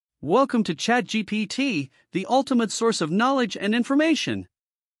Welcome to ChatGPT, the ultimate source of knowledge and information.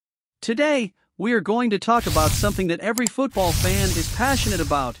 Today, we are going to talk about something that every football fan is passionate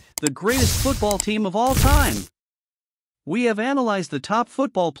about: the greatest football team of all time. We have analyzed the top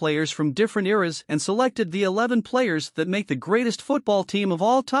football players from different eras and selected the 11 players that make the greatest football team of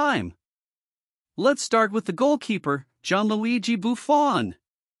all time. Let's start with the goalkeeper, Gianluigi Buffon.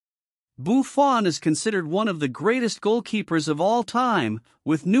 Buffon is considered one of the greatest goalkeepers of all time,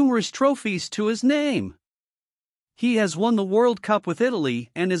 with numerous trophies to his name. He has won the World Cup with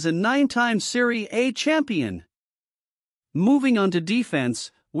Italy and is a 9-time Serie A champion. Moving on to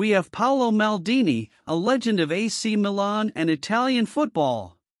defense, we have Paolo Maldini, a legend of AC Milan and Italian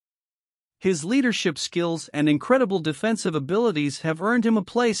football. His leadership skills and incredible defensive abilities have earned him a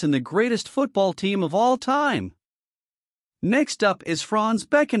place in the greatest football team of all time. Next up is Franz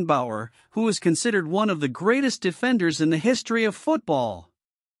Beckenbauer, who is considered one of the greatest defenders in the history of football.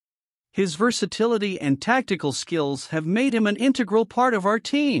 His versatility and tactical skills have made him an integral part of our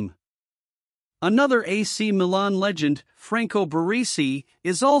team. Another AC Milan legend, Franco Baresi,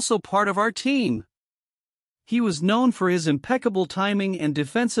 is also part of our team. He was known for his impeccable timing and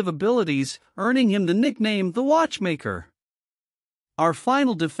defensive abilities, earning him the nickname the Watchmaker. Our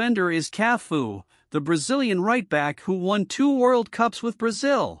final defender is Cafu, the Brazilian right-back who won 2 World Cups with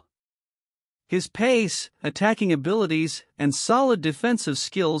Brazil. His pace, attacking abilities, and solid defensive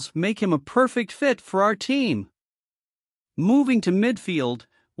skills make him a perfect fit for our team. Moving to midfield,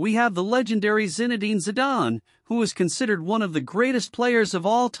 we have the legendary Zinedine Zidane, who is considered one of the greatest players of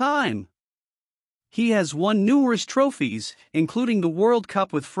all time. He has won numerous trophies, including the World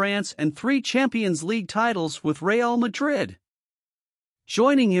Cup with France and 3 Champions League titles with Real Madrid.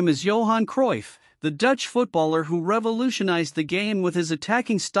 Joining him is Johan Cruyff, the Dutch footballer who revolutionized the game with his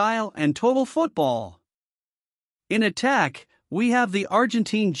attacking style and total football. In attack, we have the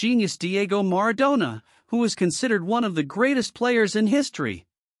Argentine genius Diego Maradona, who is considered one of the greatest players in history.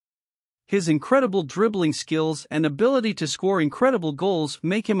 His incredible dribbling skills and ability to score incredible goals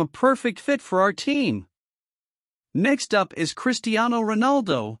make him a perfect fit for our team. Next up is Cristiano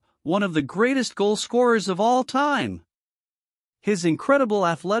Ronaldo, one of the greatest goal scorers of all time. His incredible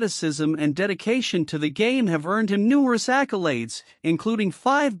athleticism and dedication to the game have earned him numerous accolades, including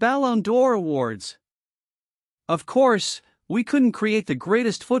 5 Ballon d'Or awards. Of course, we couldn't create the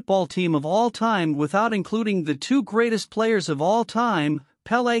greatest football team of all time without including the 2 greatest players of all time,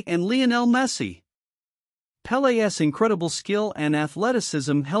 Pelé and Lionel Messi. Pelé's incredible skill and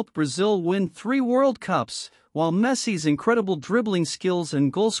athleticism helped Brazil win 3 World Cups, while Messi's incredible dribbling skills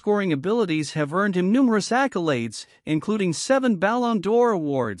and goal-scoring abilities have earned him numerous accolades, including 7 Ballon d'Or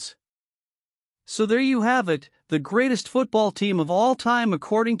awards. So there you have it, the greatest football team of all time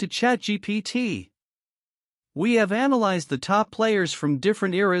according to ChatGPT. We have analyzed the top players from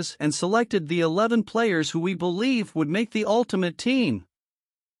different eras and selected the 11 players who we believe would make the ultimate team.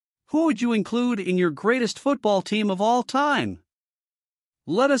 Who would you include in your greatest football team of all time?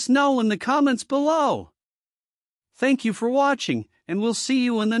 Let us know in the comments below. Thank you for watching, and we'll see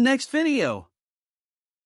you in the next video.